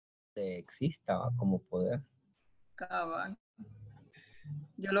realmente exista como poder. Cabal.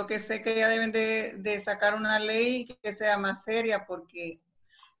 Yo lo que sé que ya deben de sacar una ley que sea más seria porque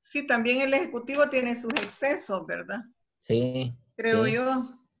sí, también el Ejecutivo tiene sus excesos, ¿verdad? Sí. Creo sí.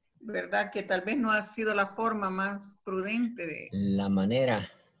 yo, ¿verdad? Que tal vez no ha sido la forma más prudente de... La manera.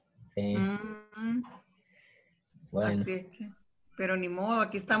 Sí. Bueno. Así es que, pero ni modo,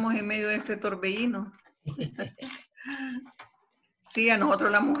 aquí estamos en medio de este torbellino. Sí, a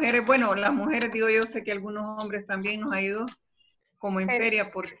nosotros las mujeres, bueno, las mujeres, digo yo, sé que algunos hombres también nos ha ido como en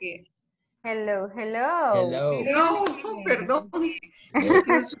feria porque... Hello, hello. Hello. No, perdón.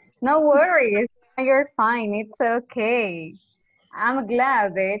 No worries, you're fine, it's okay. I'm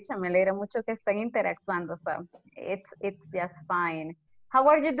glad, de hecho, me alegra mucho que estén interactuando, so it's just fine. How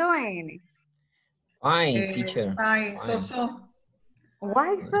are you doing? Fine, teacher. Fine, Fine. so.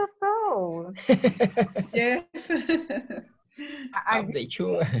 Why so? Yes. Are you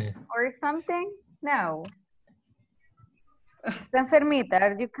sick or something? No. ¿Está enfermita?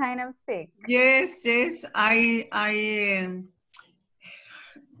 Are you kind of sick? Yes, I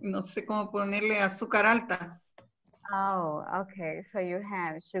no sé cómo ponerle azúcar alta. Oh, okay. So you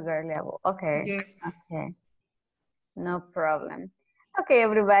have sugar level. Okay. Yes. Okay. No problem. Okay,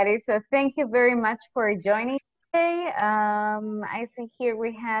 everybody. So thank you very much for joining today. I see here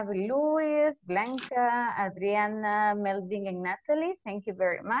we have Luis, Blanca, Adriana, Melvin, and Natalie. Thank you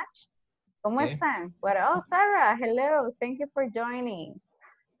very much. ¿Cómo están? Well, Sarah, hello. Thank you for joining.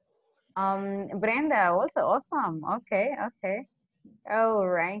 Brenda, also awesome. Okay, okay. All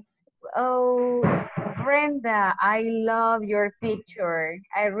right. Oh, Brenda, I love your picture.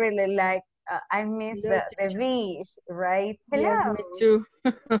 I really like, I miss the beach, right? Hello. Yes, me too.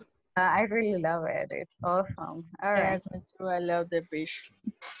 I really love it. It's awesome. All right. Yes, me too. I love the beach.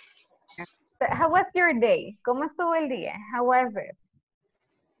 So how was your day? ¿Cómo estuvo el día? How was it?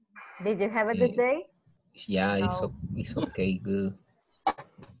 Did you have a good day? Yeah, it's okay, good.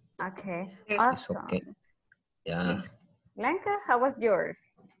 Okay, yes. It's okay. Yeah. Blanca, how was yours?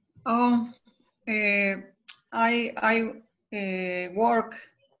 Oh, I work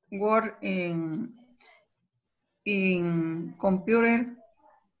in computer.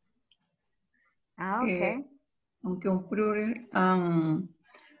 Okay. On computer and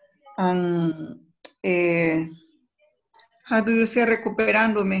how do you say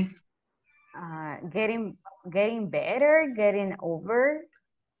recuperándome? Getting better, getting over.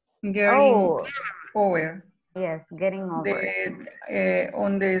 Getting over. Yes, getting over.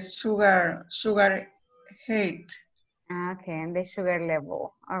 On the sugar hate. Okay, and the sugar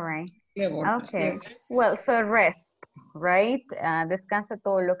level. All right. Level, Okay. yes. Well, so rest, right? Descansa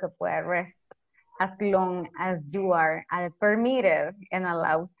todo lo que pueda. Rest as long as you are permitted and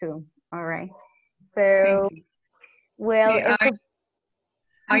allowed to. All right. So, well,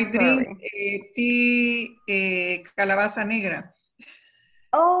 I drink tea calabaza negra.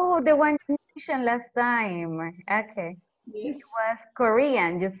 Oh, the one you mentioned last time. Okay. Yes. It was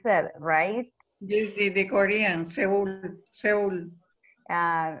Korean, you said, right? Yes, the Korean, Seoul.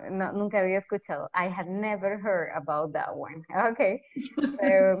 No, nunca había escuchado. I had never heard about that one. Okay.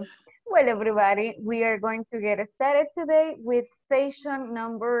 So, well, everybody, we are going to get started today with session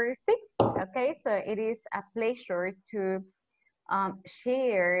number 6. Okay, so it is a pleasure to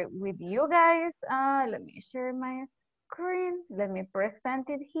share with you guys. Let me share my screen. Let me present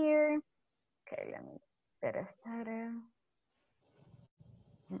it here. Okay, let me get started.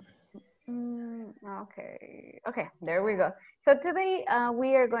 Okay, there we go. So today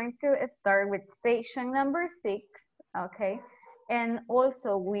we are going to start with session number 6, okay? And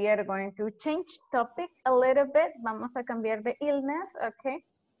also we are going to change topic a little bit. Vamos a cambiar de illness, okay?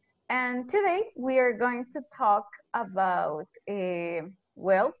 And today we are going to talk about,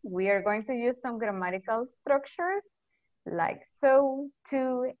 well, we are going to use some grammatical structures like so,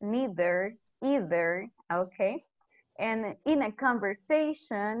 to, neither, either, okay? And in a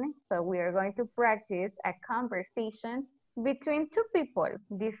conversation, so we are going to practice a conversation between two people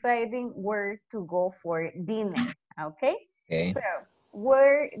deciding where to go for dinner, okay? Okay. So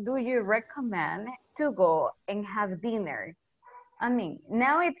where do you recommend to go and have dinner? I mean,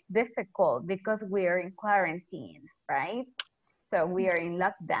 now it's difficult because we are in quarantine, right? So we are in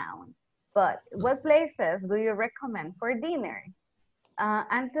lockdown. But what places do you recommend for dinner?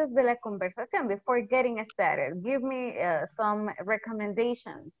 Antes de la conversación, before getting started, give me some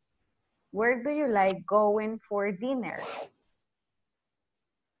recommendations. Where do you like going for dinner?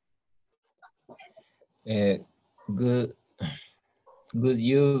 Good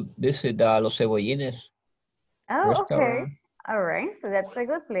you visit Los Cebollines Oh, okay. restaurant. All right, so that's a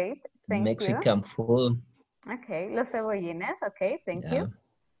good place. Thank Mexican food. you. Okay, Los Cebollines, okay, thank you.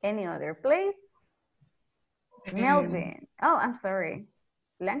 Any other place? Melvin. Oh, I'm sorry.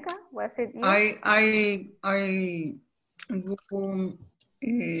 Blanca, was it you? I go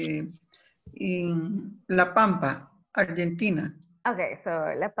in La Pampa, Argentina. Okay,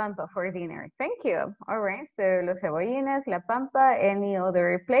 so La Pampa for dinner. Thank you. All right, so Los Cebollines, La Pampa, any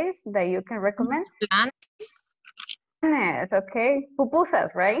other place that you can recommend? Planes, okay.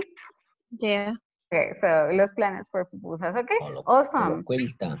 Pupusas, right? Yeah. Okay, so Los Planes for pupusas, okay? Olo- Awesome.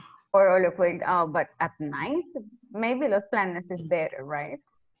 Olocuilta. Or Olocuilta, oh, but at night, maybe Los Planes is better, right?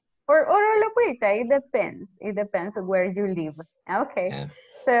 Or Olocuilta, it depends. It depends on where you live. Okay. Yeah.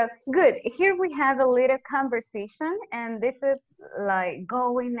 So good. Here we have a little conversation, and this is like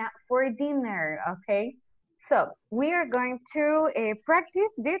going out for dinner. Okay. So we are going to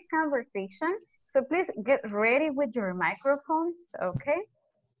practice this conversation. So please get ready with your microphones. Okay.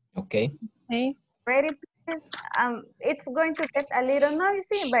 Okay. Okay. Ready, please. It's going to get a little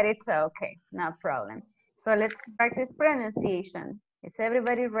noisy, but it's okay. No problem. So let's practice pronunciation. Is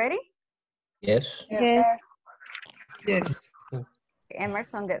everybody ready? Yes. Yes. Yes.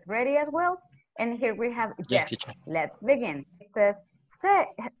 Emerson, get ready as well. And here we have Yes, Jeff. teacher. Let's begin. It says,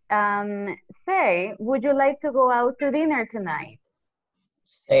 say, would you like to go out to dinner tonight?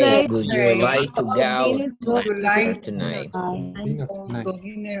 Say, Say, would you say, like to go out dinner Would you like tonight? Dinner to tonight. go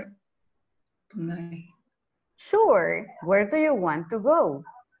dinner tonight? Sure. Where do you want to go?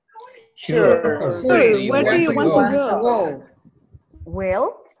 Sure. Sure. Where do you Where do want you to want go? to go?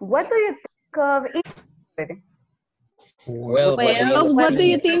 Well, what do you think of eating? Well, What do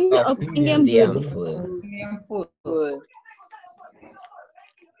you think of of Indian Indian Indian food? food? Indian food.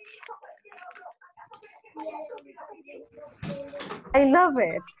 I love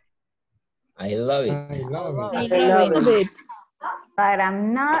it, I love it. I love it. I love it. but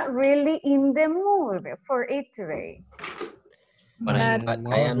I'm not really in the mood for it today. But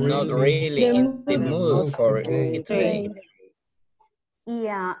I am not really The in the mood for today. it today.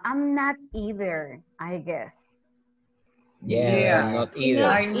 Yeah, I'm not either, I guess. Yeah, I'm not either.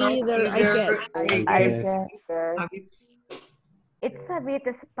 I'm not Either, I either, guess. I I guess. guess. A bit, It's a bit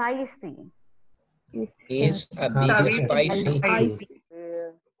spicy. It's a a bit bit spicy. spicy.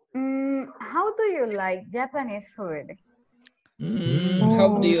 How do you like Japanese food?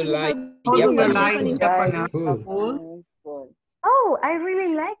 How do you like How do you Japanese like food? Japanese Food. food? Oh, I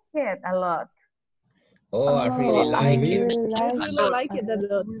really like it a lot. Oh, I really like it. I really like it a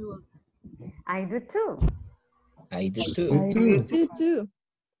lot. I do too. I do too. Me too. You too.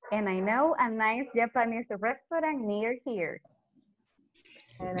 And I know a nice Japanese restaurant near here.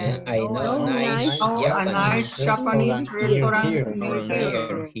 And I know a nice Oh, a nice Japanese Japanese restaurant here. near near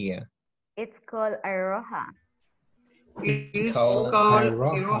here. here. It's called Aroha. It's called called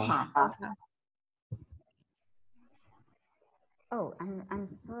Iroha. Iroha. Oh, I'm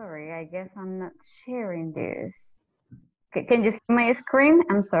sorry. I guess I'm not sharing this. Can you see my screen?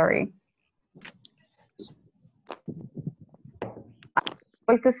 I'm sorry.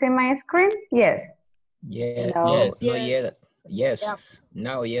 Able to see my screen? Yes. Yes, No. yes, not Yes. yet. Yes,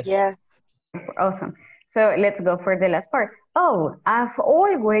 now yes. Awesome. So let's go for the last part. Oh, I've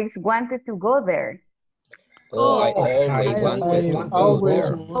always wanted to go there. Oh, I I always wanted always to want go to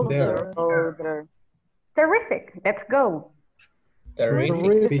there. go there. Terrific. Let's go.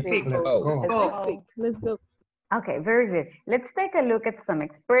 Terrific. Let's Oh. go. Let's go. Okay, very good. Let's take a look at some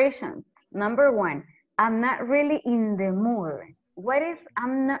expressions. Number one, I'm not really in the mood. What is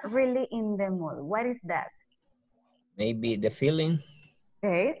I'm not really in the mood? What is that? Maybe the feeling.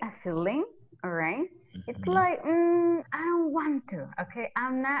 Okay, a feeling, all right? It's like, I don't want to, okay?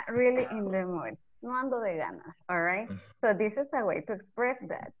 I'm not really in the mood. No ando de ganas, all right? So this is a way to express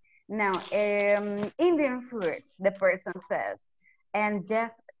that. Now, Indian food, the person says, and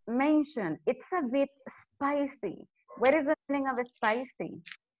Jeff mentioned, it's a bit spicy. What is the meaning of spicy?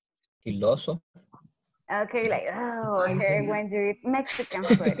 Filoso. Okay, like, oh, okay, when you eat Mexican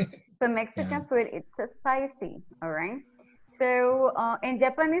food. So Mexican food, it's a spicy, all right? So, in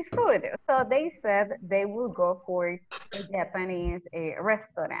Japanese food, so they said they will go for a Japanese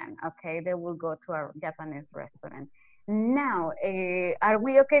restaurant, okay? They will go to a Japanese restaurant. Now, are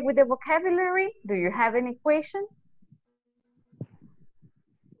we okay with the vocabulary? Do you have any question?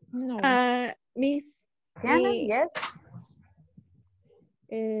 Miss, Diana, yes?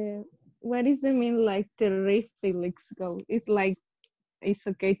 what is the mean like terrific? Let's go. It's like it's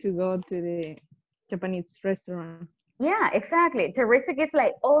okay to go to the Japanese restaurant. Yeah, exactly. Terrific is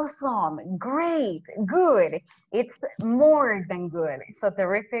like awesome, great, good. It's more than good. So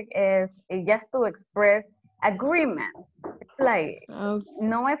terrific is just to express Agreement. It's like, Okay.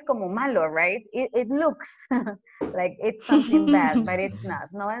 no es como malo, right? It looks like it's something bad, but it's not.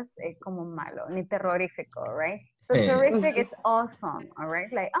 No es como malo, ni terrorífico, right? So terrific, it's awesome, all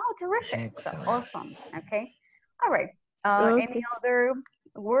right? Like, oh, terrific, so Excellent. awesome, okay? All right, Okay. any other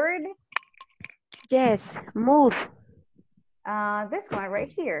word? Yes, mood. This one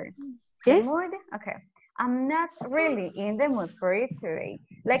right here. Yes. The mood, okay. I'm not really in the mood for it today.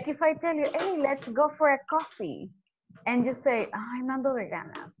 Like if I tell you, hey, let's go for a coffee. And you say, oh, I'm ando de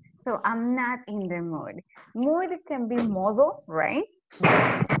ganas. So I'm not in the mood. Mood can be modo, right?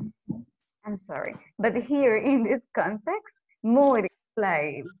 I'm sorry. But here in this context, mood is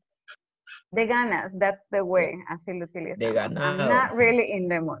like de ganas. That's the way así lo De utilizamos. I'm ganado. not really in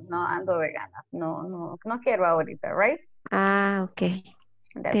the mood. No ando de ganas. No quiero ahorita, right? Ah, okay.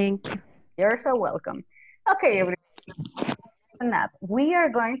 That's, Thank you. you're so welcome. Okay, everybody. We are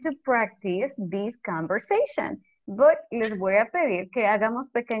going to practice this conversation, but les voy a pedir que hagamos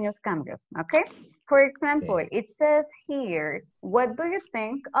pequeños cambios, okay? For example, Okay. it says here, what do you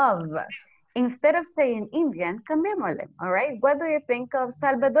think of? Instead of saying Indian, cambiémosle, all right? What do you think of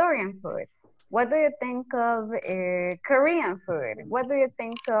Salvadorian food? What do you think of Korean food? What do you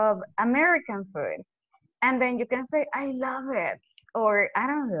think of American food? And then you can say, I love it, or I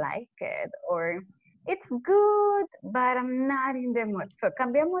don't like it, or it's good, but I'm not in the mood. So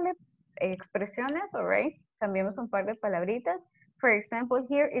cambiémosle expresiones, all right? Cambiamos un par de palabritas. For example,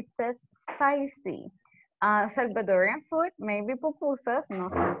 here it says spicy. Salvadorian food, maybe pupusas, no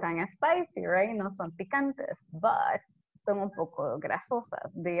son tan spicy, right? No son picantes, but son un poco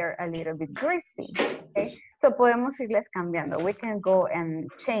grasosas. They are a little bit greasy, okay? So podemos irles cambiando. We can go and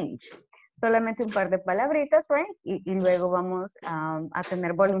change. Solamente un par de palabritas, right? Y luego vamos a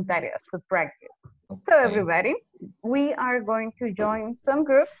tener voluntarios to practice. So everybody, we are going to join some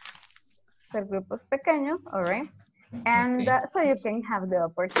groups, ser grupos pequeños, all right? And so you can have the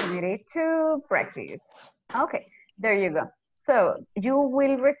opportunity to practice. Okay, there you go. So you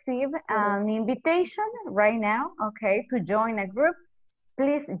will receive an invitation right now, okay, to join a group.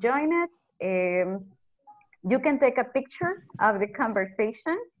 Please join it. You can take a picture of the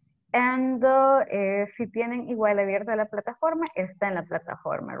conversation. And si tienen igual abierta la plataforma, está en la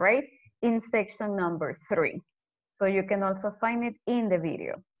plataforma, right? In section number 3. So you can also find it in the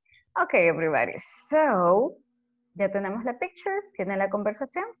video. Okay, everybody. So, ya tenemos la picture, tienen la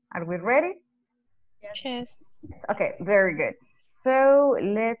conversación. Are we ready? Yes. Okay, very good. So,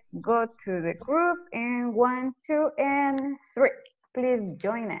 let's go to the group in 1, 2, and 3. Please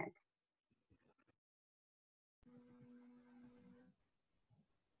join it.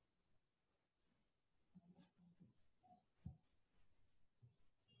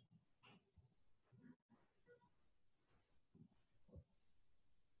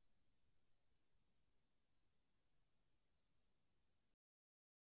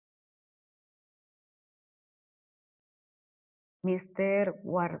 Mr.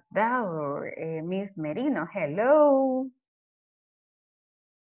 Guardado, Miss Merino, hello.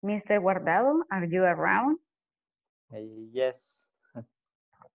 Mr. Guardado, are you around? Yes.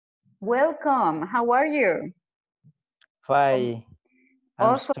 Welcome, how are you? Fine. I'm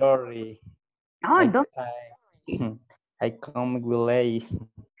Also, sorry. oh, don't, I come late.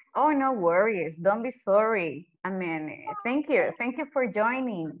 oh, no worries, don't be sorry. I mean, thank you for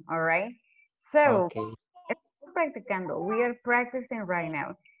joining, all right? So, Okay. estamos practicando, we are practicing right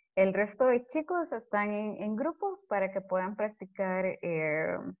now. El resto de chicos están en grupos para que puedan practicar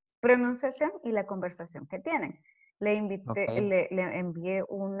pronunciación y la conversación que tienen. Le envié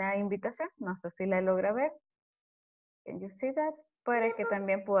una invitación, no sé si la logra ver. Can you see that? Para que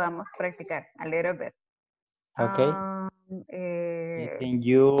también podamos practicar a little bit. Okay. Can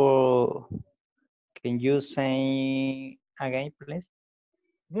you say again, please?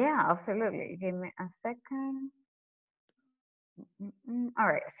 Yeah, absolutely. Give me a second. All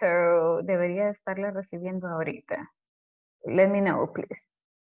right, so debería estarla recibiendo ahorita. Let me know, please.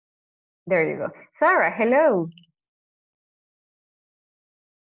 There you go. Sarah, hello.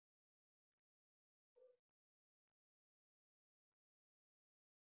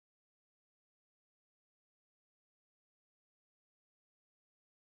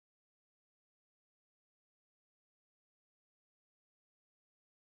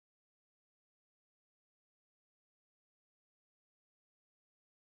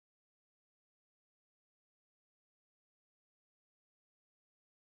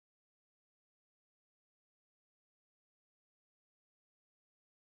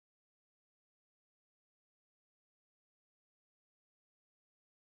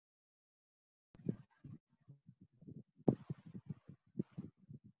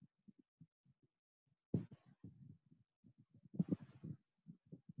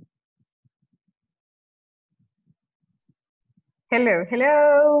 Hello,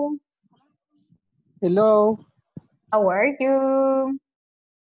 hello. Hello, How are you?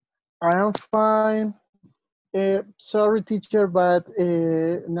 I am fine. Sorry, teacher, but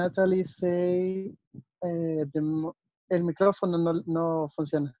Natalie say el micrófono no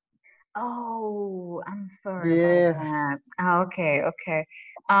funciona. Oh, I'm sorry about Yeah. that. Okay, okay.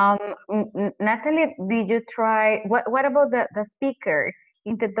 Natalie, did you try, what about the speaker?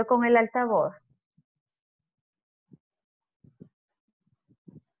 Intentó con el altavoz.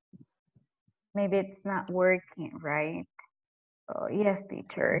 Maybe it's not working, right? Oh, yes,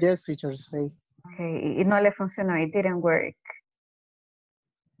 teacher. Yes, teacher say. Okay, y no le funcionó, it didn't work.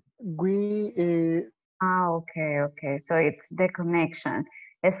 We Okay, okay. So it's the connection.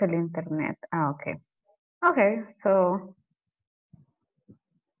 Es el internet. Okay. Okay, so.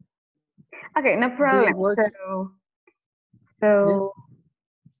 Okay, no problem. work. So,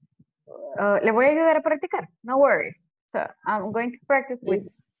 le voy a ayudar a practicar. No worries. So I'm going to practice with.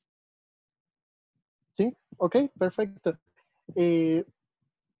 Sí, okay, perfecto.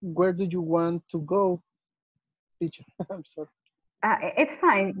 Where do you want to go, teacher? I'm sorry. It's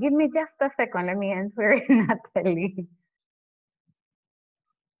fine. Give me just a second. Let me answer Natalie.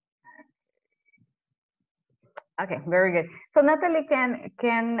 Okay, very good. So Natalie can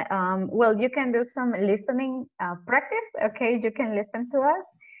well, you can do some listening practice. Okay, you can listen to us.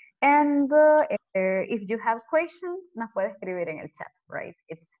 And if you have questions, nos puede escribir en el chat, right?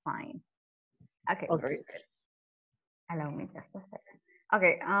 It's fine. Okay, very good. Allow me just a second.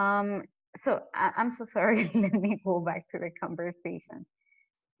 Okay, so I'm so sorry. Let me go back to the conversation.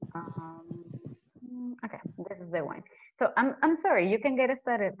 Okay, this is the one. So I'm sorry. You can get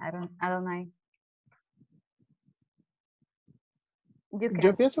started. I don't know. You can.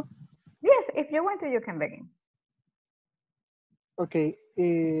 ¿Yo empiezo? Yes, if you want to, you can begin. Okay,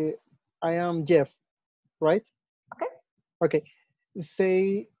 I am Jeff, right? Okay. Okay,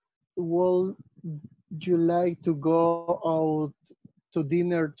 say, would you like to go out to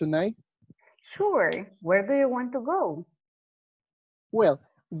dinner tonight? Sure. Where do you want to go? Well,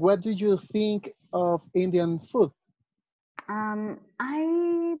 what do you think of Indian food?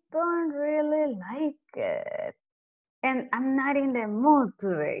 I don't really like it. And I'm not in the mood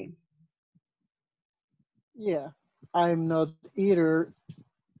today. Yeah, I'm not either.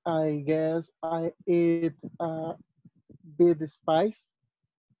 I guess I eat a bit spice.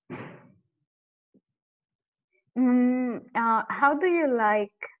 How do you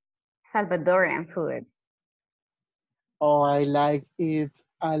like Salvadorian food? Oh, I like it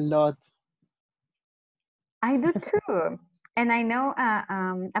a lot. I do too. And I know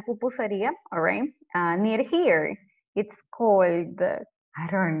a pupuseria, all right, near here. It's called, I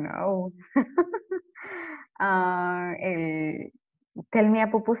don't know. Tell me a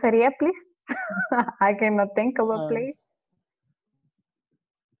pupuseria, please. I cannot think of a place.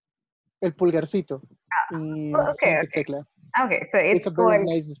 El Pulgarcito in Okay, Santa okay. Tecla. Okay, so It's it's a very called.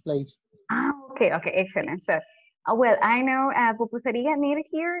 nice place. Okay, okay, excellent. So, well, I know a pupuseria near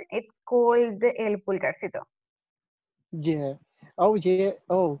here. It's called El Pulgarcito. Yeah. Oh, yeah.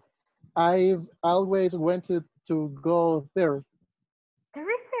 Oh, I've always wanted to go there.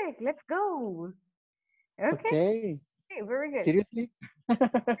 Terrific. Let's go. Okay. Okay. Okay, very good. Seriously?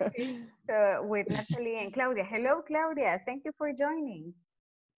 Okay. So with Natalie and Claudia. Hello, Claudia. Thank you for joining.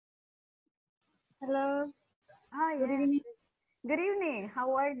 Hello. Hi. Good evening. Good evening.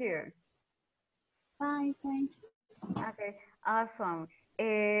 How are you? Fine, thank you. Okay, awesome.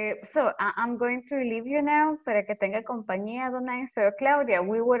 So I'm going to leave you now para que tenga compañía Adonai. So Claudia,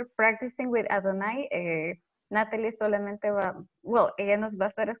 we were practicing with Adonai. Natalie solamente va, well, ella nos va a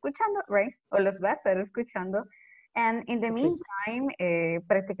estar escuchando, right? O los va a estar escuchando. And in the meantime,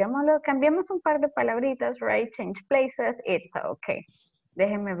 practicémoslo, cambiamos un par de palabritas, right? Change places, it's okay.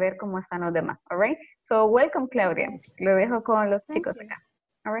 Déjenme ver cómo están los demás, all right? So welcome, Claudia. Lo dejo con los chicos acá.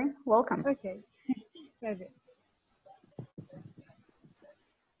 All right, welcome. Okay. Okay.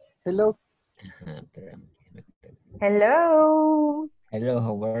 Hello. Hello. Hello,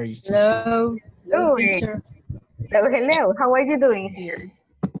 how are you? Hello. Hello, Doing? teacher. Hello, hello. How are you doing here?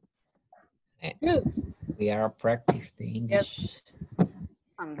 Good. We are practicing English. Yes.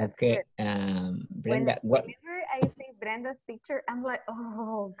 That's Okay, good. Brenda, what? Whenever I see Brenda's picture, I'm like,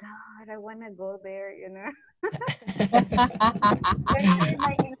 oh God, I want to go there, you know. That's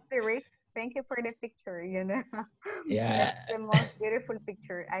my inspiration. Thank you for the picture, you know. Yeah. That's the most beautiful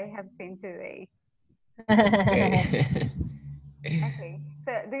picture I have seen today. Okay. Okay,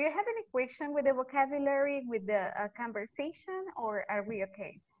 so do you have any question with the vocabulary, with the conversation, or are we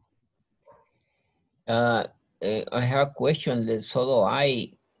okay? I have a question. Solo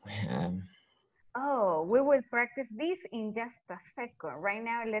I Oh, we will practice this in just a second. Right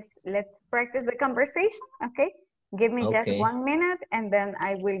now, let's practice the conversation. Okay, give me just Okay. 1 minute, and then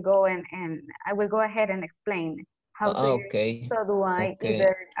I will go and I will go ahead and explain how to use Okay. so do I Okay.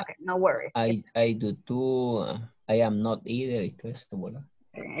 either. Okay, no worries. I do too. I am not either. Y todo eso, ¿verdad?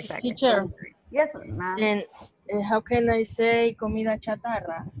 Exactly. Teacher, Don't worry. Yes, ma'am. and how can I say comida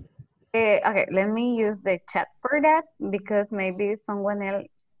chatarra? Okay, let me use the chat for that because maybe someone else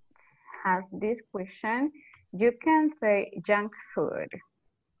has this question. You can say junk food.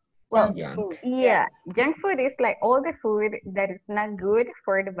 Well, Junk. yeah, junk food is like all the food that is not good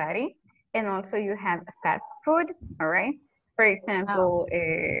for the body. And also you have fast food, all right? For example,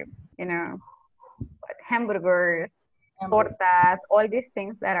 you know, hamburgers, tortas, all these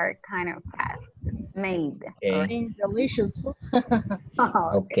things that are kind of fast made. All right? Okay. Delicious food.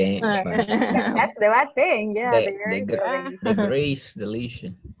 Okay. But That's the bad thing. Yeah, the they're the grease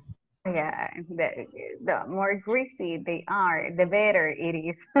delicious. yeah, the more greasy they are, the better it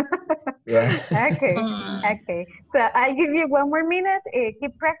is. Yeah. Okay, okay. So I give you 1 more minute.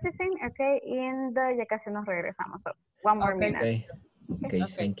 Keep practicing, okay? And ya casi nos regresamos. So 1 more Okay. minute. Okay. Okay.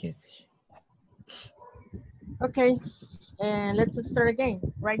 Okay. Thank you. Okay, and let's start again,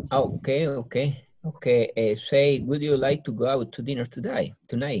 right? Okay. Okay. Okay. Say, would you like to go out to dinner today?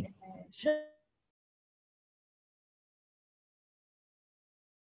 Tonight? Sure.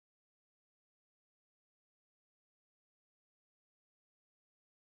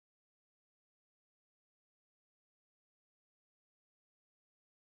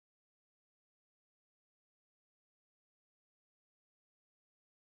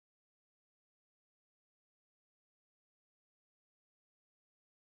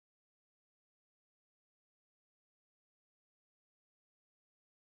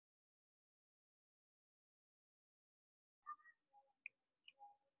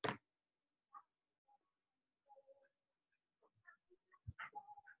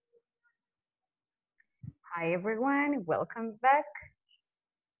 Hi, everyone. Welcome back.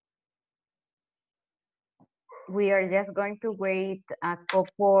 We are just going to wait a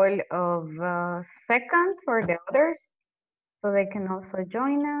couple of seconds for the others so they can also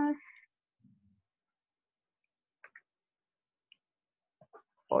join us.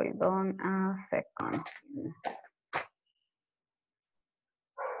 Hold on a second.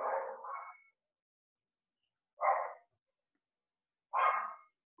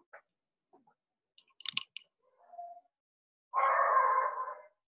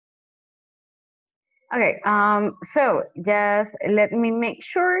 Okay, so just let me make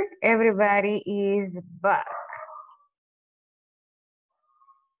sure everybody is back.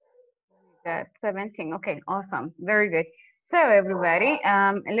 Got 17. Okay, awesome. Very good. So everybody,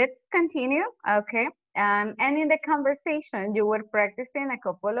 let's continue. Okay. And in the conversation, you were practicing a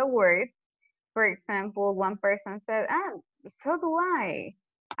couple of words. For example, one person said, so do I.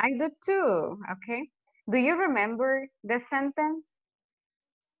 I do too. Okay. Do you remember the sentence?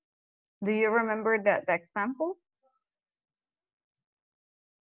 Do you remember the example?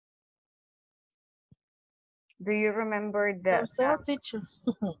 Do you remember the So, teacher.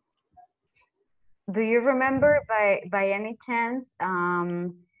 do you remember by any chance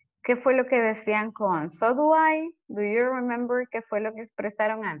qué fue lo que decían con so do I? Do you remember qué fue lo que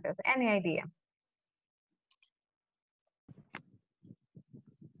expresaron antes? Any idea?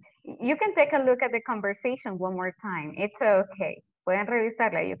 You can take a look at the conversation one more time. It's okay. Pueden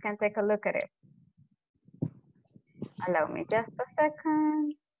revisarla. You can take a look at it. Allow me just a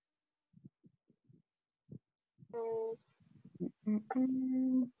second.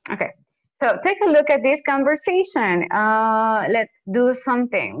 Okay. So take a look at this conversation. Let's do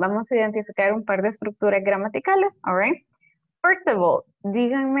something. Vamos a identificar un par de estructuras gramaticales. All right. First of all,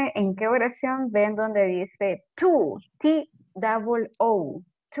 díganme en qué oración ven donde dice to, T-double-O,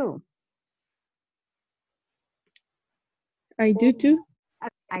 to. I do too.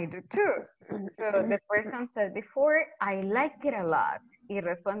 I do too. So the person said before, I like it a lot. Y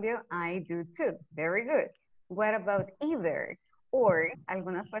respondió, I do too. Very good. What about either? Or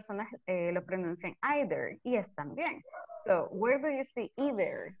algunas personas lo pronuncian either. Y están bien. So where do you see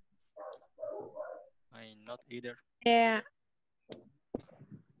either? I'm not either. Yeah.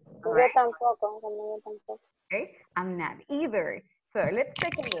 Right. Yo tampoco. Okay, I'm not either. So let's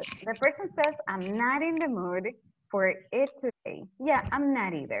take a look. The person says, I'm not in the mood for it today. Yeah, I'm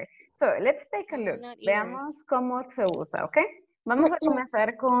not either. So let's take a look. Veamos cómo se usa, ¿ok? Vamos a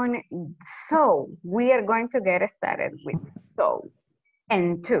comenzar con so. We are going to get started with so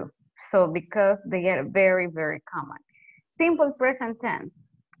and to. So because they are very, very common. Simple present tense.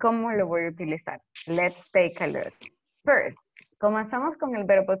 ¿Cómo lo voy a utilizar? Let's take a look. First, comenzamos con el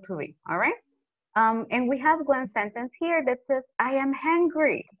verbo to be, all right? And we have one sentence here that says, I am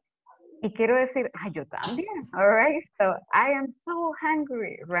hungry. Y quiero decir, yo también. All right. So I am so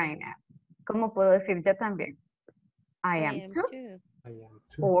hungry right now. ¿Cómo puedo decir yo también? I am too. I am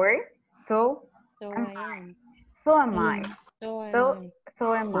too. Or so So am I I. am. So am I. So am So, I.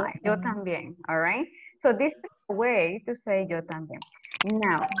 so am I. Yo también. All right. So this is a way to say yo también.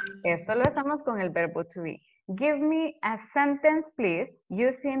 Now, esto lo hacemos con el verbo to be. Give me a sentence, please,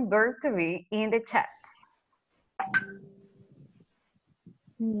 using verb to be in the chat.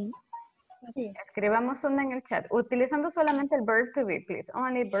 Escribamos una en el chat, utilizando solamente el verb to be, please.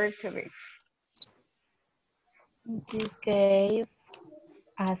 Only verb to be. In this case,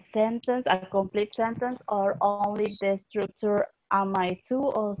 a sentence, a complete sentence, or only the structure am I too,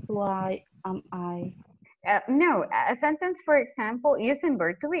 or so I am I? No, a sentence, for example, using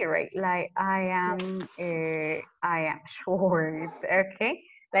verb to be, right? Like I am short, okay?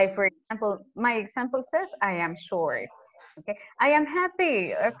 Like for example, my example says I am short, okay? I am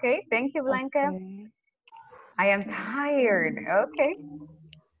happy, okay? Thank you, Blanca. Okay. I am tired, okay?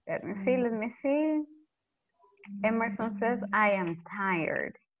 Let me see. Emerson says I am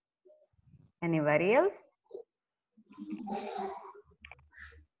tired. Anybody else?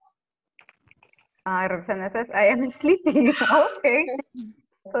 Roxana says I am sleeping, okay?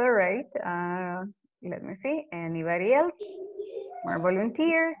 All right. Let me see. Anybody else? More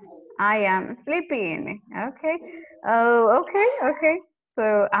volunteers? I am sleeping. Okay. Oh, okay.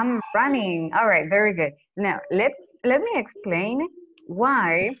 So I'm running. All right. Very good. Now let me explain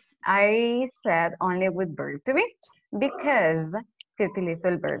why I said only with verb to be. Because si utilizo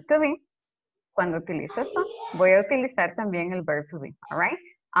el verb to be, cuando utilizo eso, voy a utilizar también el verb to be. All right.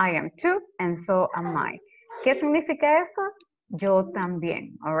 I am too, and so am I. ¿Qué significa esto? Yo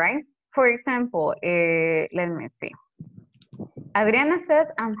también, all right? For example, let me see. Adriana says,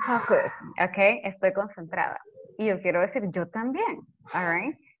 I'm focused, okay? Estoy concentrada. Y yo quiero decir, yo también, all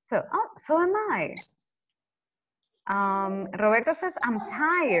right? So, so am I. Roberto says, I'm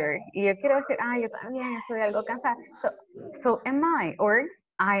tired. Y yo quiero decir, yo también estoy algo cansada. So am I, or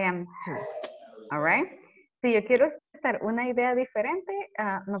I am too, all right? Si yo quiero expresar una idea diferente,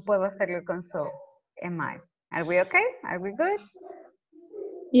 no puedo hacerlo con so am I. Are we okay? Are we good?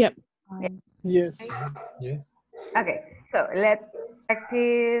 Yep. Yes. Yes. Okay, so let's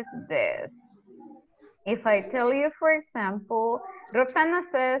practice this. If I tell you, for example, Roxana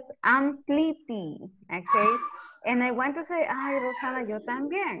says, I'm sleepy, okay? And I want to say, ay, Roxana, yo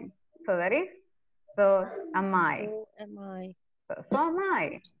también. So that is, so am I. So am I. So am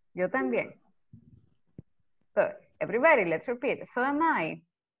I. Yo también. So everybody, let's repeat. So am I.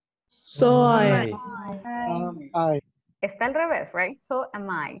 So I. I. Está al revés, right? So am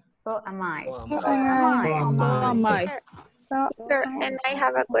I. So am I. So am So am I. Sir, and I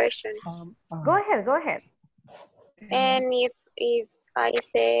have a question. Go ahead. And if I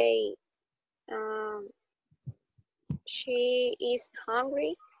say she is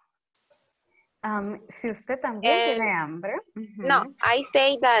hungry. Si usted también tiene hambre. No, I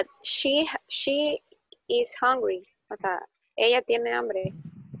say that she is hungry. O sea, ella tiene hambre.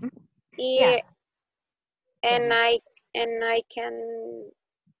 Y, Yeah. and I can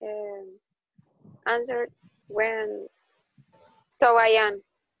answer when so I am.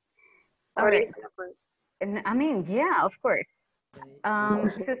 Or Okay. is different. I mean, yeah, of course.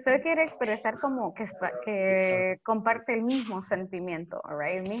 Si usted quiere expresar como que comparte el mismo sentimiento, all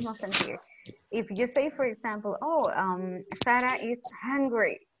right, el mismo sentir. If you say, for example, Sarah is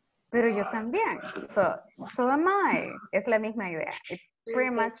hungry, pero yo también. So am I. Es la misma idea. It's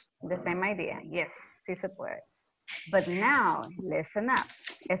pretty much the same idea. Yes, sí se puede. But now, listen up.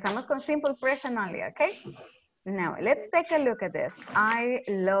 Estamos con simple present only, okay? Now, let's take a look at this. I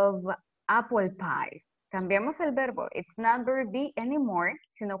love apple pie. Cambiamos el verbo. It's not verb be anymore,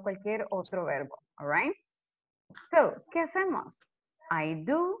 sino cualquier otro verbo. All right? So, ¿qué hacemos? I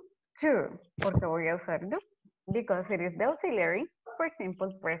do too. ¿Por qué voy a usar do? Because it is the auxiliary for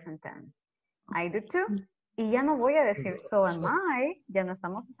simple present tense. I do too. Y ya no voy a decir so am I. Ya no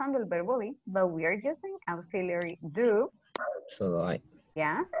estamos usando el verbo be, but we are using auxiliary do. So do I.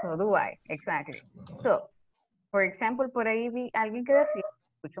 Yeah, so do I. Exactly. So, for example, por ahí vi alguien que decía,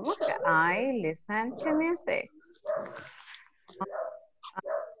 escucho música. I listen to music.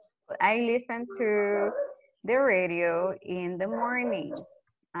 I listen to the radio in the morning.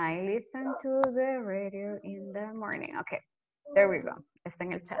 I listen to the radio in the morning. Okay, there we go. Está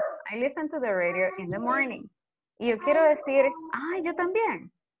en el chat. I listen to the radio in the morning. Y yo quiero decir, yo también.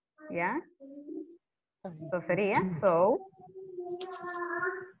 ¿Ya? So sería, so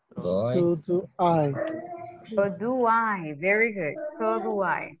So do I. So do I. Very good. So do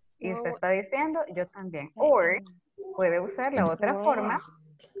I. Y usted No, está diciendo, yo también. Or, puede usar la otra forma.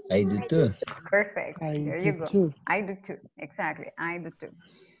 I do I do too. too. Perfect. I There do you go. too. I do too. Exactly. I do too.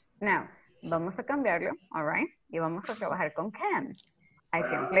 Now, vamos a cambiarlo. All right. Y vamos a trabajar con can. I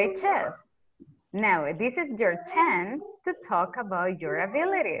can play chess. Now, this is your chance to talk about your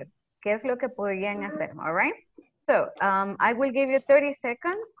abilities. ¿Qué es lo que podrían hacer? All right. So, I will give you 30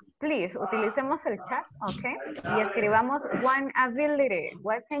 seconds. Please, utilicemos el chat, okay? Y escribamos one ability.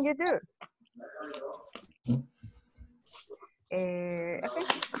 What can you do? Okay,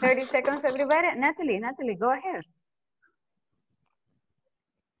 30 seconds, everybody. Natalie, go ahead.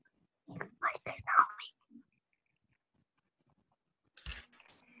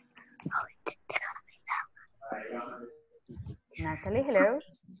 Natalie, hello.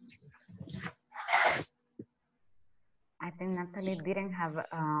 I think Natalie didn't have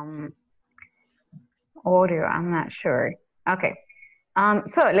audio. I'm not sure. Okay.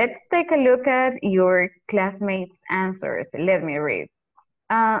 So let's take a look at your classmates' answers. Let me read.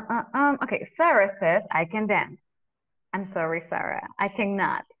 Okay, Sarah says, I can dance. I'm sorry, Sarah, I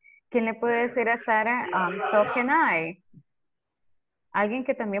cannot. ¿Quién le puede decir a Sarah, so can I? ¿Alguien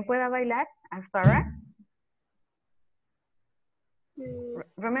que también pueda bailar a Sarah?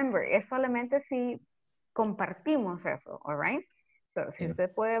 Remember, es solamente si compartimos eso, all right? So, si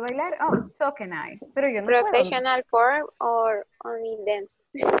usted puede bailar, oh, so can I. Pero yo no puedo. Professional form or only dance?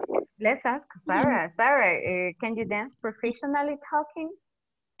 Let's ask Sarah. Sarah, can you dance professionally talking?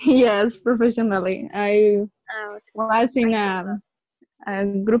 Yes, professionally. I Oh, was in a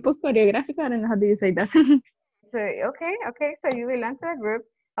grupo coreográfico. I don't know how do you say that. So, okay, so you belong to a group.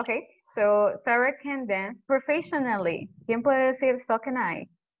 Okay, so Sarah can dance professionally. ¿Quién puede decir, so can I?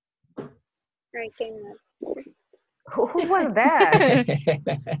 I cannot. Who was that?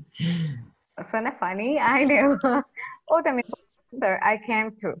 Suena funny, I know. Oh, también, sir, I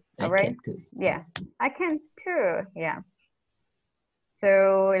can too, all right? I can too. Yeah, I can too, yeah.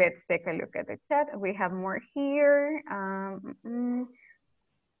 So let's take a look at the chat. We have more here.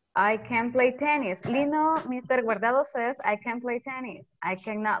 I can play tennis. Lino, Mr. Guardado says, I can play tennis. I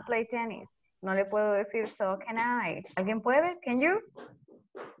cannot play tennis. No le puedo decir, so can I. ¿Alguien puede? Can you?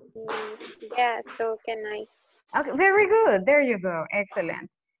 Yeah, so can I. Okay, very good. There you go. Excellent.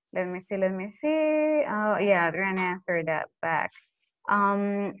 Let me see. Oh, yeah, Adrian answered that back.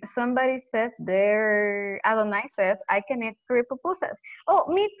 Somebody says there, Adonai says, I can eat 3 pupusas. Oh,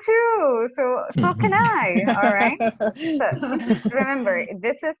 me too. So can I. All right. So remember,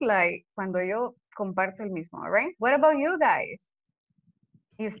 this is like cuando yo comparto el mismo. All right. What about you guys?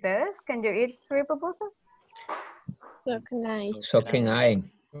 ¿Y ustedes? Can you eat 3 pupusas? So can I. So can I.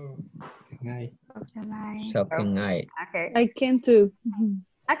 So can I. Okay. I can too.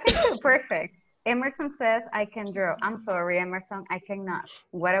 I can too. Perfect. Emerson says, I can draw. I'm sorry, Emerson, I cannot.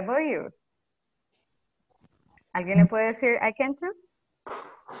 What about you? ¿Alguien le puede decir, I can too?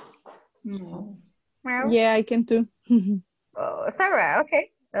 No. No? Yeah, I can too. Oh, Sarah,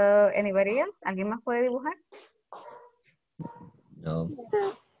 okay. Anybody else? ¿Alguien más puede dibujar? No.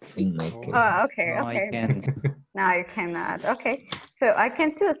 In my case. Oh, okay, No, okay. I can't. No, you cannot. Okay. So I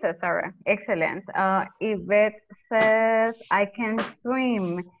can too, says Sarah. Excellent. Yvette says, I can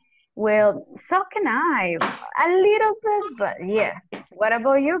swim. Well, so can I. A little bit, but yes. What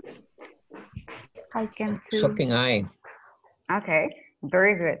about you? I can too. So can I. Okay,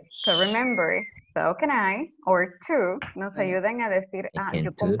 very good. So remember, so can I, or two, nos ayudan a decir, I can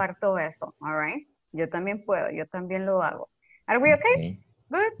yo too. comparto eso, all right? Yo también puedo, yo también lo hago. Are we okay?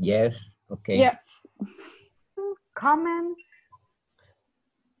 Good? Yes, okay. Yeah. Comment?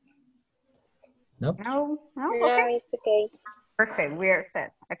 Nope. No? No? No, Okay. it's okay. Perfect, we are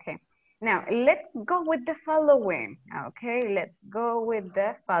set. Okay. Now, let's go with the following. Okay, let's go with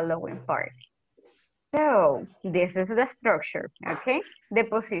the following part. So, this is the structure, okay? The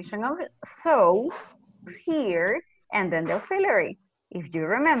position of so here, and then the auxiliary. If you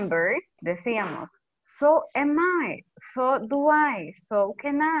remember, decíamos, so am I, so do I, so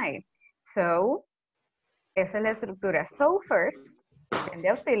can I. So, esa es la estructura. So first, then the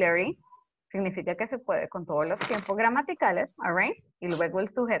auxiliary, significa que se puede con todos los tiempos gramaticales, all right? Y luego el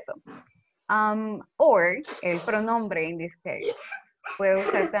sujeto. Or, el pronombre in this case. Puede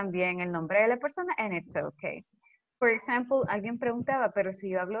usar también el nombre de la persona, and it's okay. For example, alguien preguntaba, pero si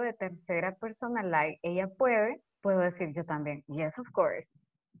yo hablo de tercera persona, like, ella puedo decir yo también. Yes, of course.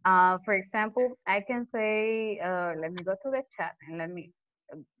 For example, I can say, let me go to the chat and let me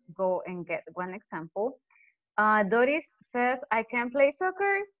go and get one example. Doris says, I can play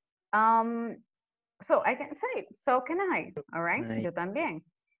soccer. So I can say, so can I, all right? Right. Yo también.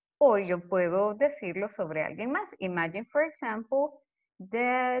 O yo puedo decirlo sobre alguien más. Imagine, for example,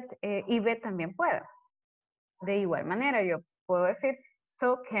 that, Yvette también puede. De igual manera, yo puedo decir,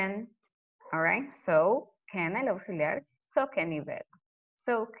 so can, all right? So can, el auxiliar, so can Yvette.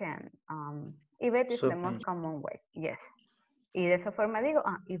 So can, Yvette is So the most can. common way, yes. Y de esa forma digo,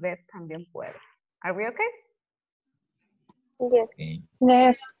 Yvette también puede. Are we okay? Yes. Okay.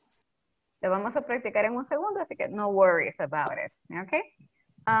 Yes. Lo vamos a practicar en un segundo, así que no worries about it, okay?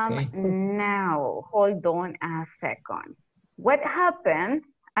 Okay. Now, hold on a second. What happens,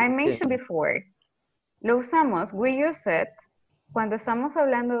 I mentioned before, lo usamos, we use it, cuando estamos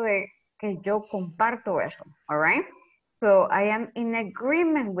hablando de que yo comparto eso, all right? So, I am in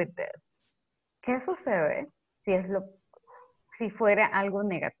agreement with this. ¿Qué sucede si fuera algo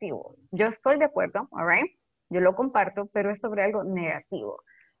negativo? Yo estoy de acuerdo, all right? Yo lo comparto, pero es sobre algo negativo.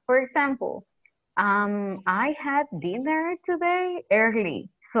 For example, I had dinner today early.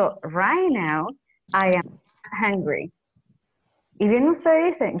 So right now, I am hungry. Y bien usted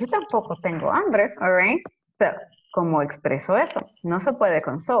dice, yo tampoco tengo hambre, all right? So, ¿cómo expreso eso? No se puede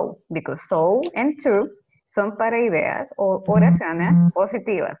con so, because so and to son para ideas o oraciones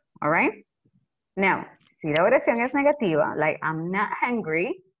positivas, all right? Now, si la oración es negativa, like I'm not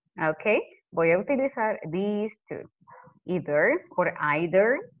hungry, okay, voy a utilizar these two, either or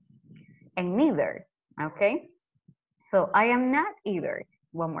either, and neither, okay? So, I am not either.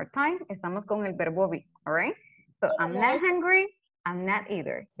 One more time, estamos con el verbo be, all right? So, I'm not hungry, I'm not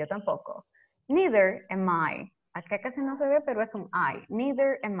either. Yo tampoco. Neither am I. Acá casi no se ve, pero es un I.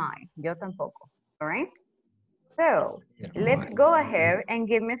 Neither am I. Yo tampoco, all right? So, let's go ahead and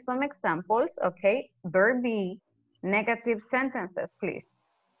give me some examples, okay? Verb be, negative sentences, please.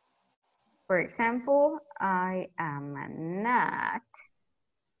 For example, I am not,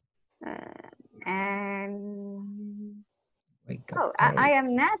 and oh, I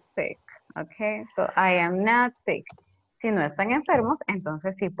am not sick. Okay, so I am not sick. Si no están enfermos,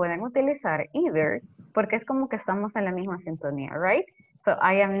 entonces sí pueden utilizar either, porque es como que estamos en la misma sintonía, right? So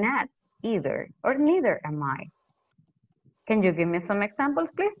I am not either, or neither am I. Can you give me some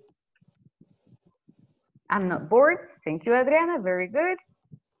examples, please? I'm not bored. Thank you, Adriana. Very good.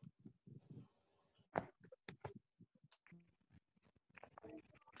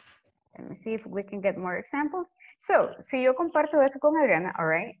 Let me see if we can get more examples. So, si yo comparto eso con Adriana, all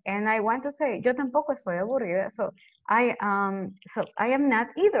right, and I want to say, yo tampoco estoy aburrida, so I am not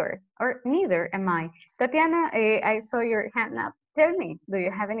either, or neither am I. Tatiana, I saw your hand up. Tell me, do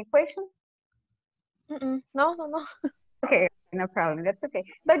you have any questions? No, no, no. Okay, no problem, that's okay.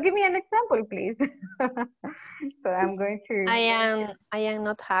 But give me an example, please. So I'm going to. I am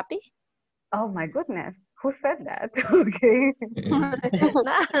not happy. Oh my goodness, who said that? Okay. No,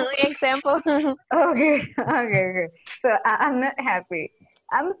 example. Okay. So I'm not happy.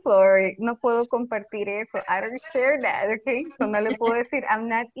 I'm sorry, no puedo compartir eso. I don't share that, okay? So no le puedo decir I'm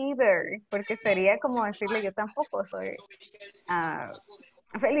not either, porque sería como decirle yo tampoco soy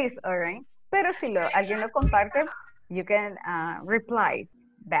feliz, alright? Pero si alguien lo comparte, you can reply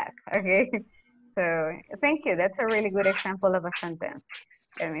back, okay? So thank you. That's a really good example of a sentence.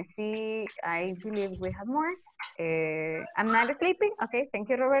 Let me see. I believe we have more. I'm not sleeping. Okay, thank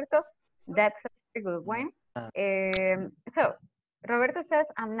you, Roberto. That's a very good one. So, Roberto says,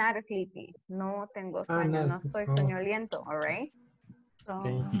 I'm not sleepy. No tengo sueño, no estoy soñoliento, all right? So,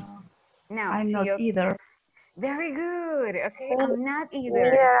 now, I'm not either. Very good. Okay, I'm not either.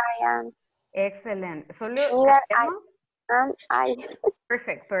 Neither I am. Excellent. Solo Neither am I.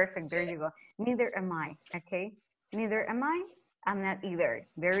 Perfect. There you go. Neither am I. Okay. Neither am I. I'm not either.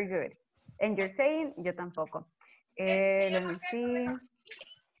 Very good. And you're saying, yo tampoco. Let me see.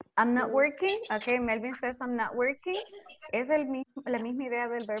 I'm not working. Okay, Melvin says I'm not working. Es la misma idea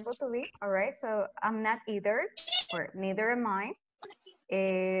del verbo to be. All right, so I'm not either, or neither am I.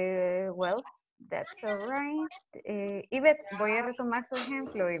 Well, that's all right. Yvette, voy a retomar su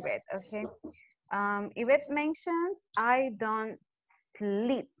ejemplo, Yvette. Okay. Yvette mentions, I don't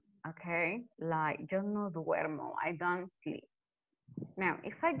sleep. Okay, like yo no duermo. I don't sleep. Now,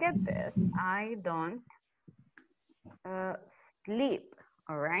 if I get this, I don't sleep,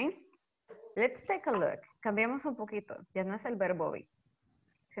 all right? Let's take a look. Cambiamos un poquito. Ya no es el verbo be,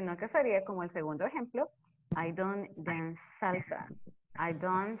 sino que sería como el segundo ejemplo. I don't dance salsa. I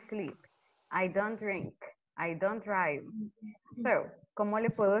don't sleep. I don't drink. I don't drive. So, ¿cómo le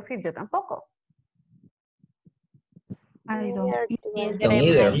puedo decir yo tampoco? I don't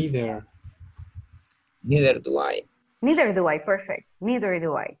Neither do I. Neither do I, perfect. Neither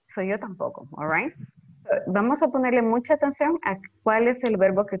do I. So yo tampoco, all right? So, vamos a ponerle mucha atención a cuál es el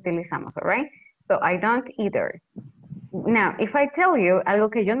verbo que utilizamos, all right? So I don't either. Now, if I tell you algo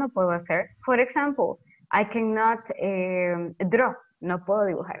que yo no puedo hacer, for example, I cannot draw. No puedo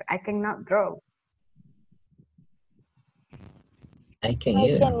dibujar. I cannot draw. I can I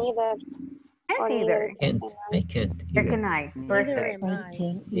either. can either. Can't Or either. Can't. I can't Or either. can I? Neither. Perfect. I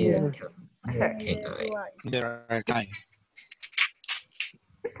can Neither either. can, neither can I. Neither can I.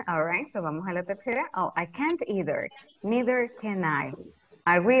 All right, so vamos a la tercera. Oh, I can't either. Neither can I.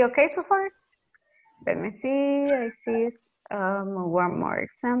 Are we okay so far? Let me see. I see one more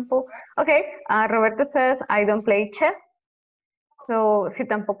example. Okay, Roberto says, I don't play chess. So, si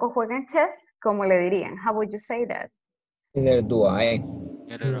tampoco juegan chess, ¿cómo le dirían? How would you say that? Neither do I.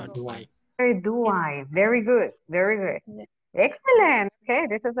 Neither do I. Neither do I. Very good. Very good. Excellent. Okay,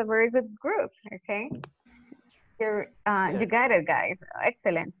 this is a very good group. Okay. You got it, guys.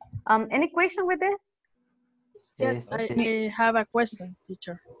 Excellent. Any question with this? Yes, I have a question,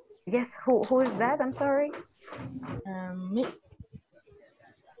 teacher. Yes, who is that? I'm sorry. Me.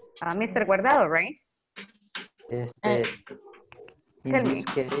 Mr. Guardado, right? In Tell this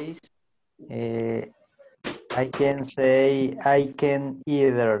me. case, I can say I can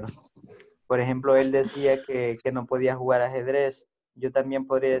either. Por ejemplo, él decía que no podía jugar ajedrez. Yo también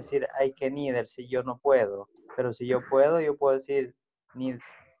podría decir I can either si yo no puedo. Pero si yo puedo decir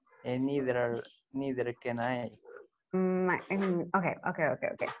neither can I. Okay.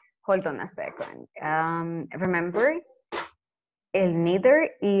 Hold on a second. Remember, el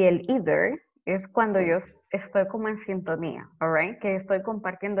neither y el either es cuando yo estoy como en sintonía, alright? Que estoy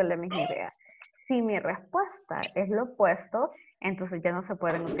compartiendo la misma idea. Si mi respuesta es lo opuesto, entonces ya no se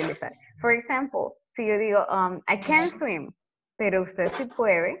pueden utilizar. For example, si yo digo, I can't swim, pero usted sí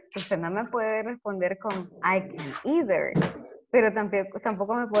puede, usted no me puede responder con I can either, pero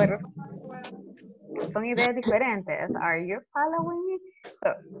tampoco me puede responder. Son ideas diferentes. Are you following me?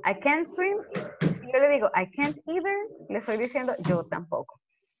 So, I can't swim. Si yo le digo I can't either, le estoy diciendo yo tampoco.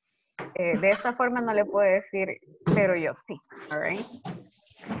 De esta forma no le puedo decir, pero yo sí. All right.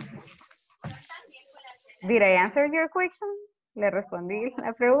 Did I answer your question? ¿Le respondí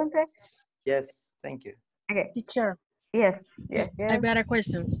la pregunta? Yes, thank you. Okay. Teacher. Yes. I've got a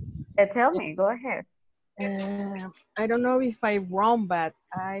question. Tell me, go ahead. I don't know if I'm wrong, but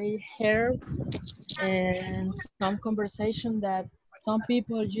I heard in some conversation that some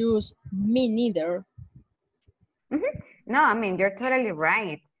people use me neither. No, I mean, you're totally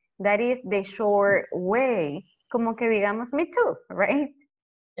right. That is the short way. Como que digamos me too, right?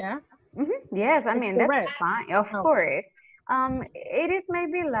 Yeah. Yes, I mean, correct. that's fine, of course. It is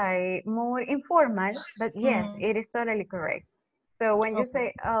maybe like more informal, but yes, it is totally correct. So when you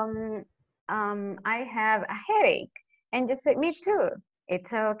say, I have a headache, and you say, me too,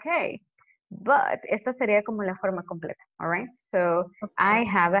 it's okay. But esta sería como la forma completa, all right? So I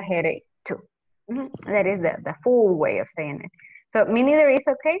have a headache too. That is the full way of saying it. So me neither is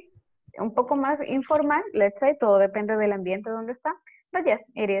okay. Un poco más informal, let's say, todo depende del ambiente donde está. But yes,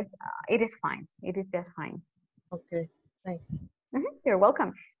 it is fine. It is just fine. Okay, thanks. You're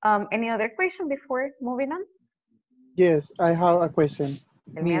welcome. Any other question before moving on? Yes, I have a question.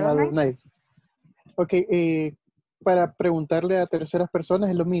 Me, Adonai. Ok, para preguntarle a terceras personas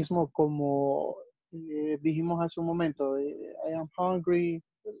es lo mismo como dijimos hace un momento. I am hungry,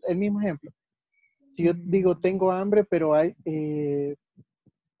 el mismo ejemplo. Si yo digo tengo hambre, pero hay,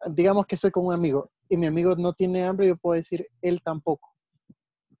 digamos que estoy con un amigo y mi amigo no tiene hambre, yo puedo decir él tampoco.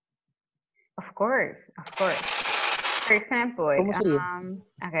 Of course. For example, ¿Cómo sería?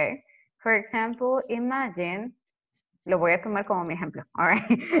 Okay. For example, imagine, lo voy a tomar como mi ejemplo, all right?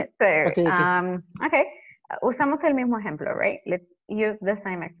 So, okay. Usamos el mismo ejemplo, right? Let's use the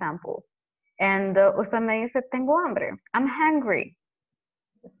same example. And usted me dice, tengo hambre. I'm hungry.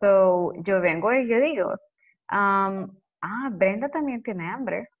 So, yo vengo y yo digo, Brenda también tiene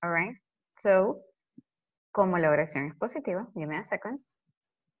hambre, all right? So, como la oración es positiva, give me a second,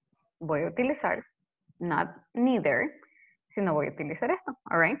 voy a utilizar not neither, sino voy a utilizar esto,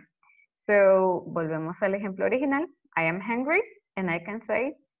 all right? So, volvemos al ejemplo original. I am hungry, and I can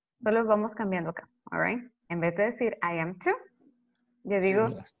say, solo vamos cambiando acá, all right? En vez de decir I am too, yo digo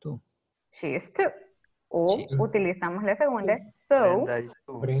she is too. O utilizamos la segunda, so.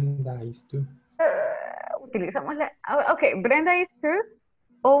 Brenda is too. Utilizamos la, ok, Brenda is too.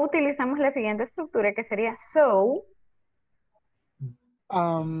 O utilizamos la siguiente estructura que sería so.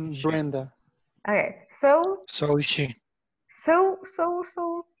 Brenda. Okay, so. So is she. So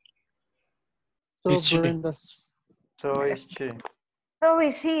Brenda. So is she. So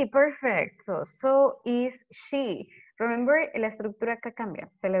is she, perfect. So is she. Remember, la estructura acá cambia,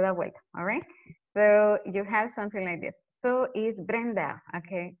 se le da vuelta, all right? So you have something like this. So is Brenda,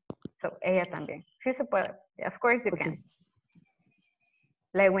 okay? So ella también. Sí se puede. Of course you can.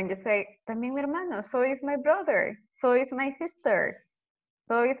 Like when you say, también mi hermano, so is my brother, so is my sister.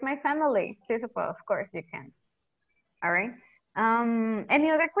 So it's my family. Sí se puede, of course you can. All right. Any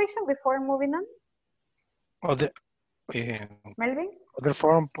other question before moving on? Other, Melvin? other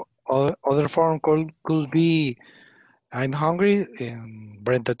form could be I'm hungry and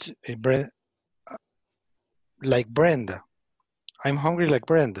like Brenda. I'm hungry like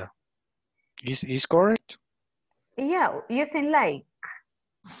Brenda. Is correct? Yeah, using like.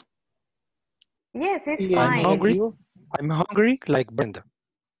 Yes, it's Y el fine. negativo, I'm hungry like Brenda.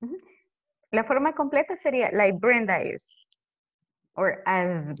 Ujú. La forma completa sería like Brenda is. Or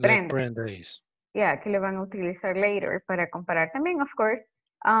as Like Brenda. Brenda is. Yeah, que le van a utilizar later para comparar también, of course.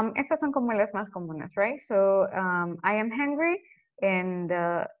 Estas son como las más comunes, right? So, I am hungry and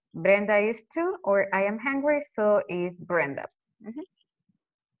Brenda is too, or I am hungry, so is Brenda. Ujú.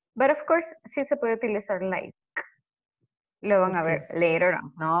 But of course, sí se puede utilizar like. Lo van a ver later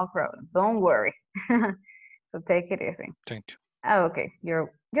on, no problem, don't worry. So take it easy. Thank you. Oh, okay,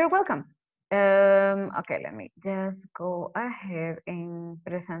 you're welcome. Okay, let me just go ahead and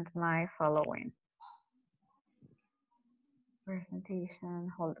present my following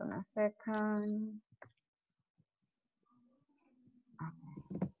presentation. Hold on a second.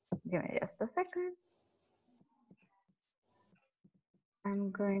 Okay. Give me just a second.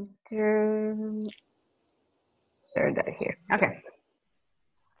 I'm going to share that here. Okay.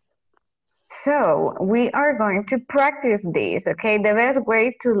 So we are going to practice this, okay? The best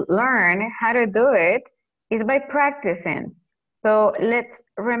way to learn how to do it is by practicing. So let's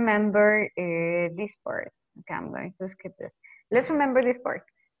remember this part. Okay, I'm going to skip this. Let's remember this part.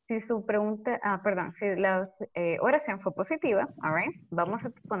 Si su pregunta, perdón, si la oración fue positiva, all right, vamos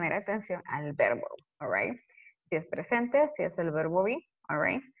a poner atención al verbo, all right. Si es presente, si es el verbo be, all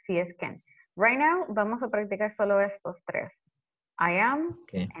right, si es can. Right now, vamos a practicar solo estos tres. I am,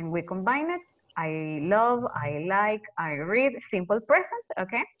 Okay. and we combine it. I love, I like, I read, simple present,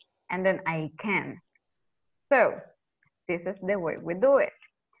 okay? And then I can. So, this is the way we do it.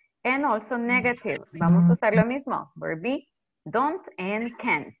 And also negative. Vamos a usar lo mismo. Verb be, don't, and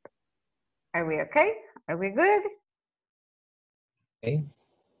can't. Are we okay? Are we good? Okay.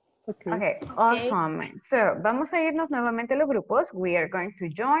 Okay, awesome. So, vamos a irnos nuevamente a los grupos. We are going to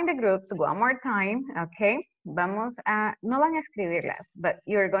join the groups one more time, okay? Vamos a, no van a escribirlas, but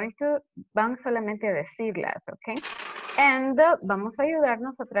you're going to, van solamente a decirlas, okay? And vamos a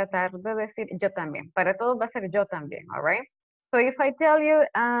ayudarnos a tratar de decir yo también. Para todos va a ser yo también, all right? So, if I tell you,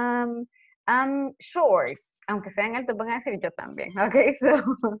 I'm short, aunque sean altos, van a decir yo también, okay?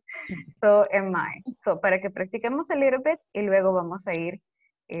 So am I. So, para que practiquemos a little bit y luego vamos a ir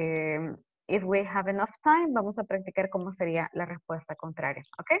if we have enough time, vamos a practicar cómo sería la respuesta contraria.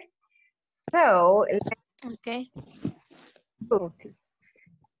 Okay? So, Okay.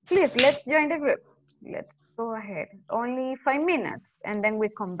 Please, let's join the group. Let's go ahead. Only 5 minutes and then we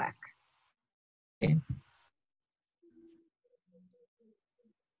come back. Okay.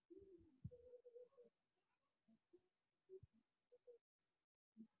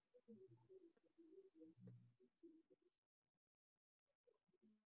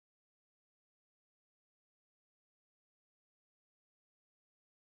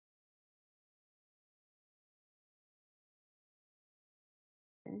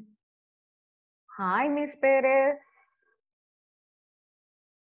 Hi, Miss Perez.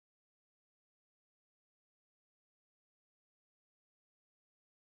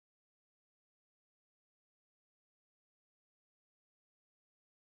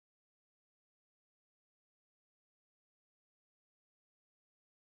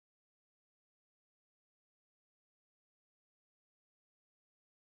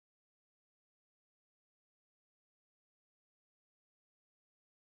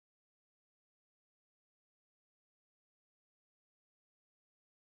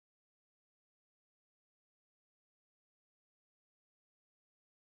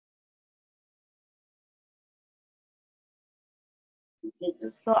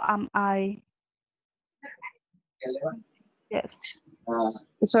 So am I. Yes.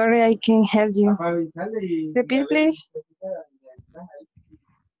 Sorry, I can't help you. Repeat, please.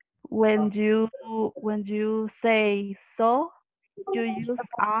 When you say so, you use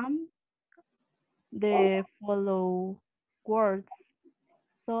the follow words.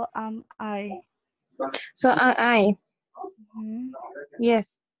 So am I. So I. Mhm.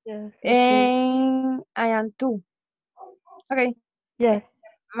 Yes. Yes. Okay. And I am too. Okay. Yes.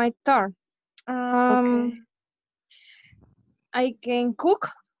 My turn. Okay. I can cook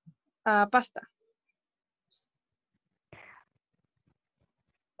pasta.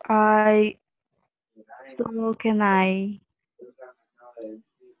 So can I.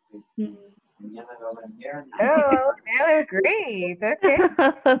 Oh, that was great. Okay.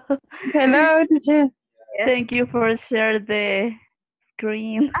 Hello, teacher. Yes. Thank you for sharing the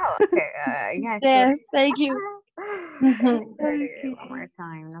screen. Oh, okay. Yeah, sure. Yes, thank you. Let me try it Okay. one more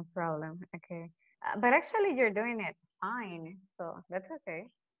time. No problem. Okay. But actually, you're doing it fine. So that's okay.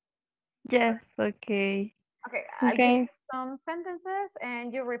 Yes, okay. Okay. I'll give Okay. you some sentences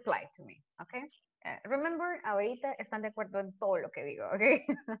and you reply to me. Okay. Remember, ahorita están de acuerdo en todo lo que digo. Okay.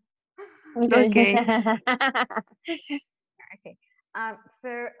 Okay. Okay. Okay.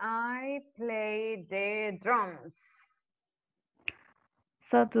 So I play the drums.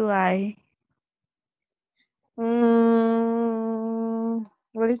 So do I.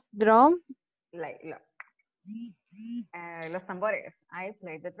 What is drum? Like, look. Los tambores. I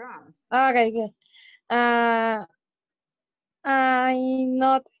play the drums. Okay, good. I'm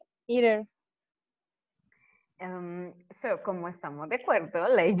not either. So, como estamos de acuerdo,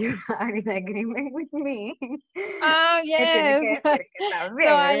 like you are in agreement with me. Oh, Me tiene que yes. decir que So también,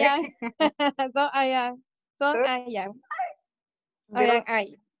 I right? am. So I am. So I am. I am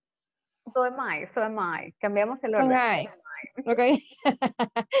I. So am I, so am I. Cambiamos el All orden. right. Okay.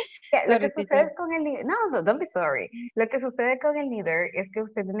 Yeah, lo que Sorry, teacher. sucede con el líder, no, don't be sorry. Lo que sucede con el líder es que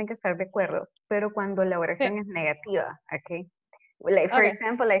usted tiene que estar de acuerdo, pero cuando la oración es negativa, ¿ok? Like, for Okay.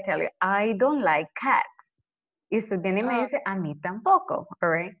 example, I tell you, I don't like cats. Y usted viene y me dice, a mí tampoco, all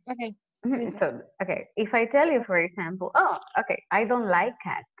right? Okay. So, okay, if I tell you, for example, oh, okay, I don't like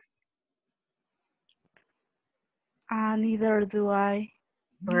cats. Neither do I.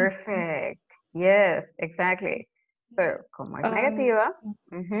 Perfect. Yes, exactly. So, como es negativa,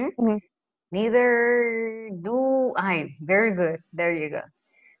 neither do I. Very good. There you go.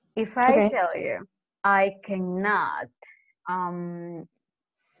 If I tell you, I cannot,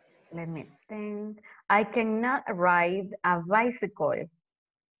 let me think, I cannot ride a bicycle.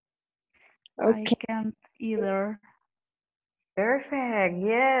 I can't either. Perfect.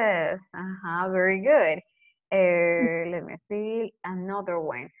 Yes. Very good. Let me see another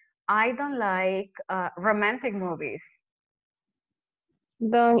one. I don't like romantic movies.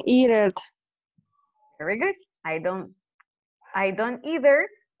 Don't eat it. Very good. I don't either,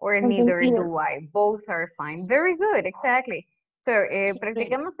 or I don't neither either. do I. Both are fine. Very good. Exactly. So,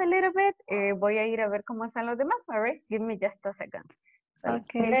 practicamos a little bit. Voy a ir a ver cómo están los demás. All right. Give me just a second. So,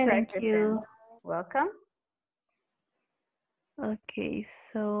 Okay, please thank practice you. them. Welcome. Okay,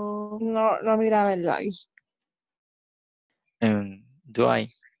 so. No miraba el live. Do I?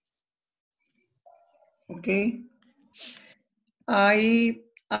 Okay. I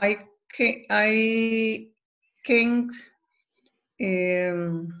can't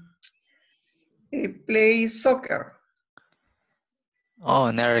play soccer.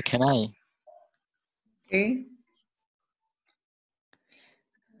 Oh, neither can I. Okay.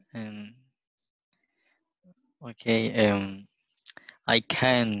 Okay. I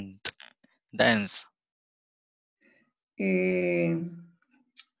can't dance.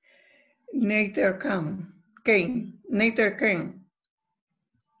 Neither can. Neither can.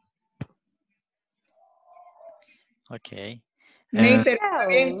 Okay. Neither, ¿está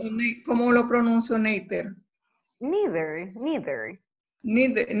bien? ¿Cómo lo pronuncio neither? Neither. Neither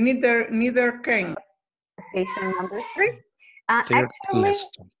can. Station number 3. Actually,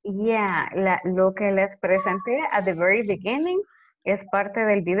 yeah, lo que les presenté at the very beginning es parte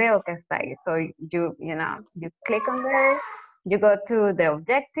del video que está ahí. So you click on there, you go to the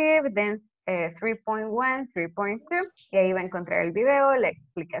objective, then 3.1, 3.2, y ahí va a encontrar el video, la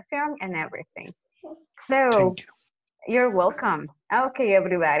explicación, and everything. So, you're welcome. Okay,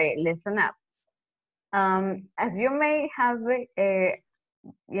 everybody, listen up. As you may have,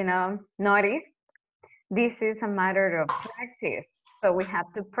 noticed, this is a matter of practice. So we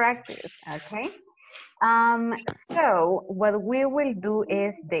have to practice, okay? So what we will do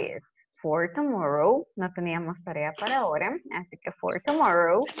is this. For tomorrow, no teníamos tarea para ahora, así que for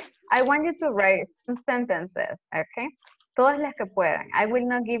tomorrow, I want you to write some sentences, okay? Todas las que puedan. I will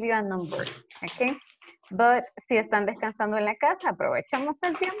not give you a number, okay? But si están descansando en la casa, aprovechamos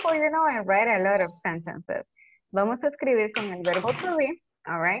el tiempo, and write a lot of sentences. Vamos a escribir con el verbo to be,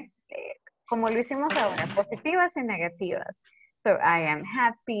 all right? Como lo hicimos ahora, positivas y negativas. So, I am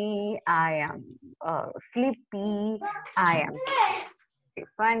happy, I am sleepy, I am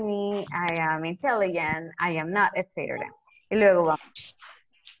funny, I am intelligent, I am not, etc. Y luego vamos.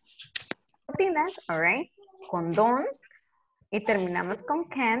 Rutinas, all right? Con don't, y terminamos con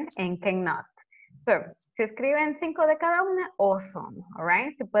can and cannot. So, si escriben 5 de cada una, awesome, all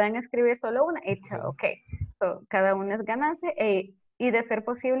right? Si pueden escribir solo una, it's okay. So, cada una es ganancia y de ser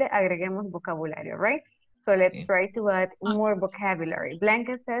posible agreguemos vocabulario, right? So let's try to add more vocabulary.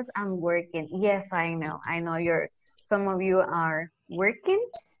 Blanca says, I'm working. Yes, I know. I know some of you are working.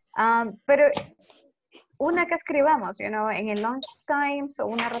 Pero una que escribamos, you know, en el lunch time, so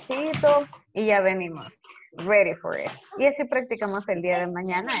una rapidito y ya venimos. Ready for it. Y así practicamos el día de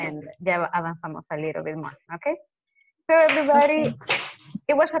mañana and ya avanzamos a little bit more, okay? So everybody,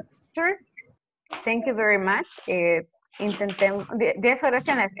 it was a pleasure. Thank you very much. Intentemos 10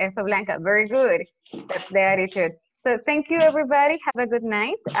 oraciones, eso Blanca, very good. That's the attitude. So thank you everybody, have a good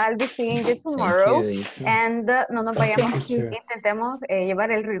night. I'll be seeing you tomorrow. You too. And no nos vayamos, Thank you. intentemos llevar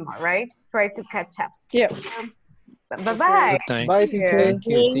el ritmo, right? Try to catch up. Yeah. Bye-bye. Good night. Bye, teacher. Thank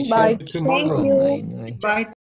you, teacher. Bye. Tomorrow. Thank you. Night. Bye.